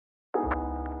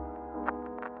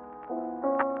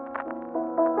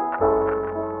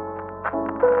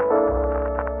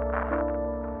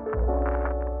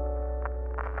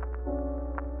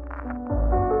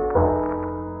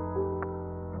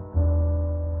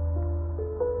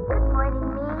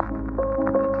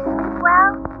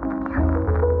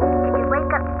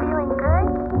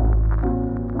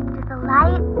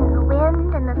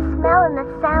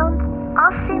sounds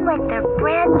all seem like they're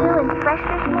brand new and fresh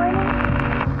this morning?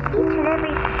 Each and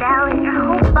every cell in your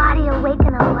whole body awake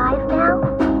and alive now?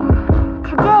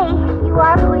 Today, you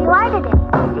are who you are today,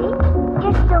 see?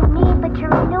 You're still me, but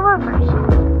you're a newer version.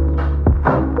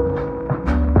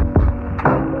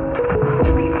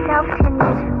 Myself 10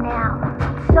 years from now.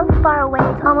 It's so far away,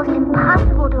 it's almost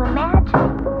impossible to imagine.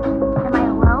 Am I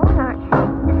alone, or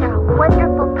is there a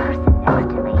wonderful person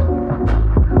next to me?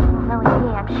 Well, knowing me,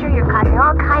 I'm sure you're causing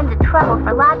all kinds of trouble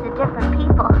for lots of different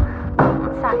people.